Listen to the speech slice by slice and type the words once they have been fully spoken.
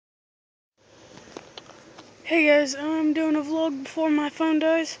Hey guys, I'm doing a vlog before my phone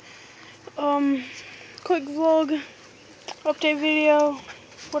dies. Quick vlog, update video,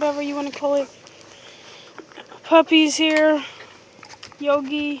 whatever you want to call it. Puppy's here.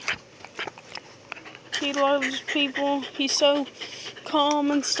 Yogi. He loves people. He's so calm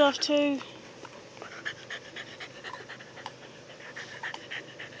and stuff too.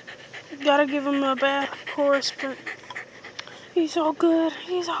 Gotta give him a bath, of course, but he's all good.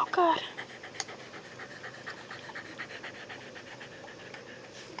 He's all good.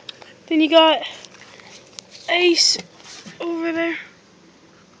 Then you got Ace over there.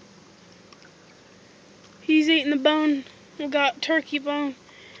 He's eating the bone. We got turkey bone.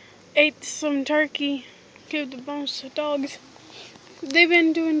 Ate some turkey. Gave the bones to dogs. They've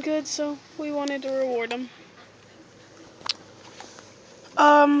been doing good, so we wanted to reward them.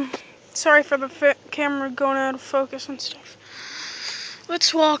 Sorry for the camera going out of focus and stuff.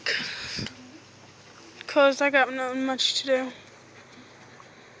 Let's walk, cause I got nothing much to do.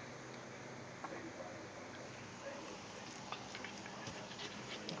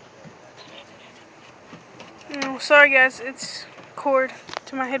 No, sorry guys, it's cord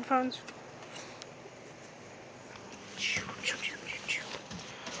to my headphones.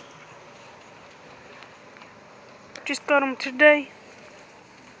 Just got them today.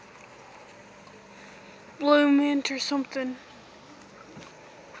 Blue mint or something.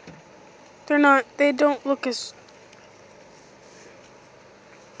 They don't look as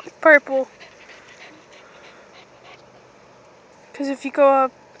purple. Cause if you go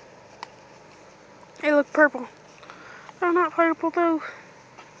up, they look purple. They're not purple though.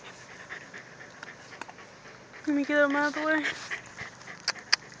 Let me get them out of the way.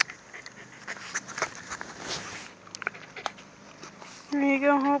 There you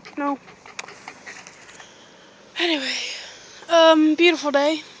go, hope, no. Anyway, beautiful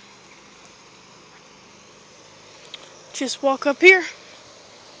day. Just walk up here.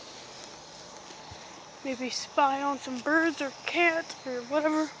 Maybe spy on some birds or cats or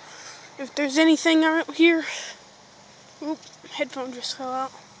whatever. If there's anything out here. Oop, headphone just fell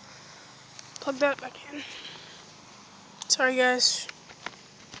out. Plug that back in. Sorry guys.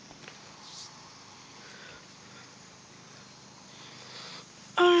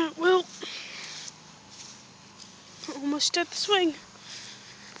 Well, almost at the swing.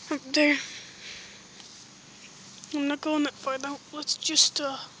 Up there. I'm not going that far though. Let's just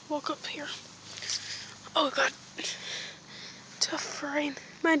walk up here. Oh god. Tough rain.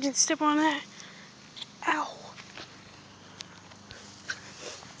 Imagine step on that. Ow.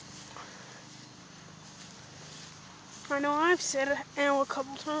 I know I've said ow a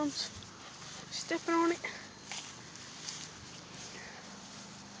couple times. Stepping on it.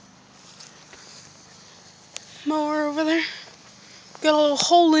 Mower over there. Got a little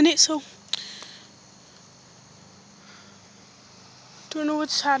hole in it, so don't know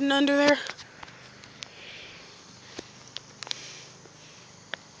what's hiding under there.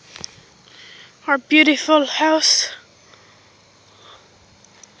 Our beautiful house.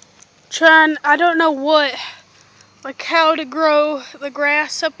 I don't know how to grow the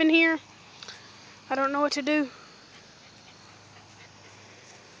grass up in here. I don't know what to do.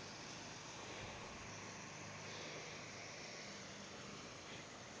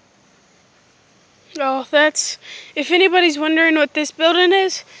 Oh, if anybody's wondering what this building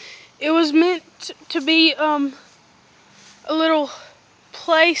is, it was meant to be a little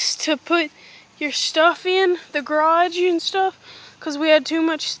place to put your stuff in, the garage and stuff, because we had too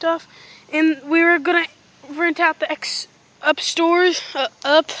much stuff, and we were gonna rent out the upstairs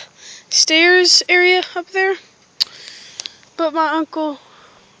area up there, but my uncle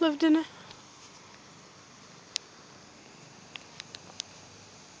lived in it.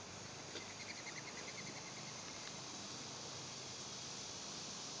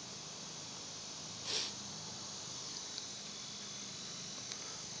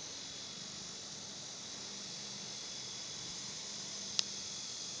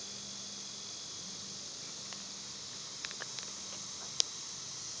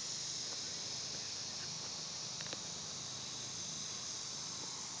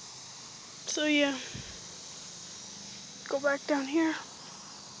 So yeah, go back down here.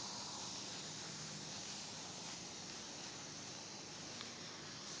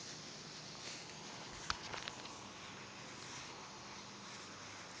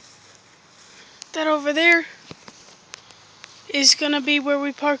 That over there is gonna be where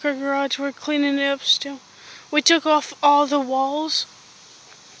we park our garage. We're cleaning it up still. We took off all the walls,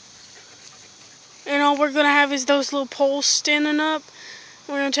 and all we're gonna have is those little poles standing up.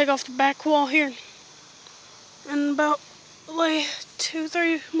 We're gonna take off the back wall here in about like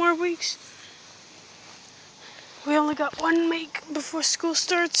 2-3 more weeks. We only got one make before school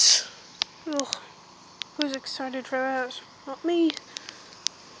starts. Ugh. Who's excited for that? Not me.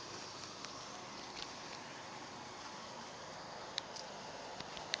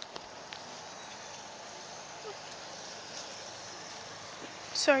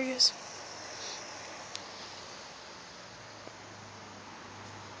 Sorry, guys.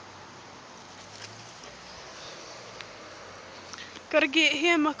 Gotta get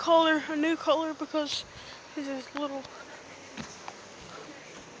him a collar, a new collar, because his is little.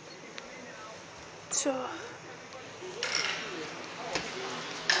 So.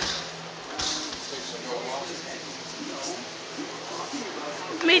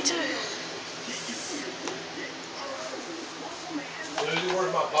 Me too.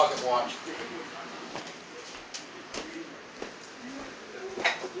 Where's my pocket watch?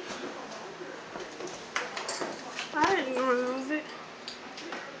 I didn't remove it.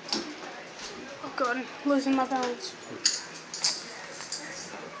 Oh god, I'm losing my balance.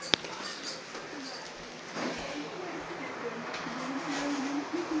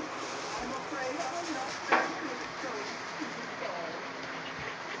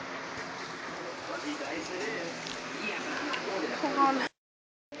 Hold on.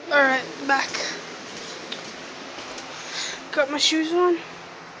 Alright, back. Got my shoes on.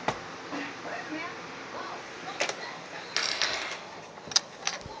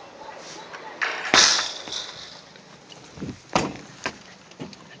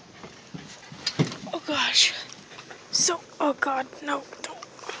 Oh gosh. So, oh god, no, don't.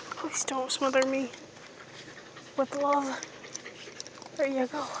 Please don't smother me with lava. There you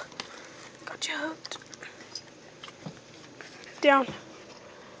go. Got you hooked. Down.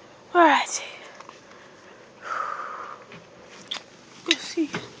 Alright. Go see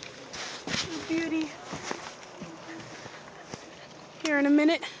the beauty here in a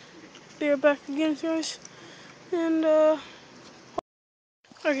minute. Be right back again, guys. And, alright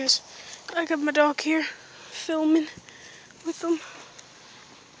guys, I got my dog here filming with them.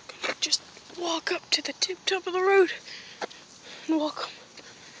 Gonna just walk up to the tip top of the road and walk them.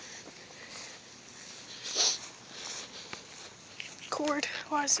 Cord,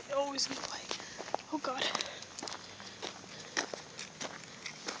 why is it always in the way? Oh god.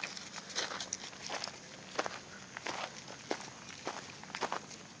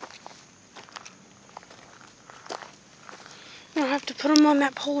 I'll have to put him on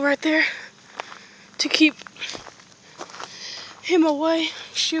that pole right there to keep him away,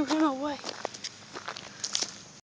 shoo him away.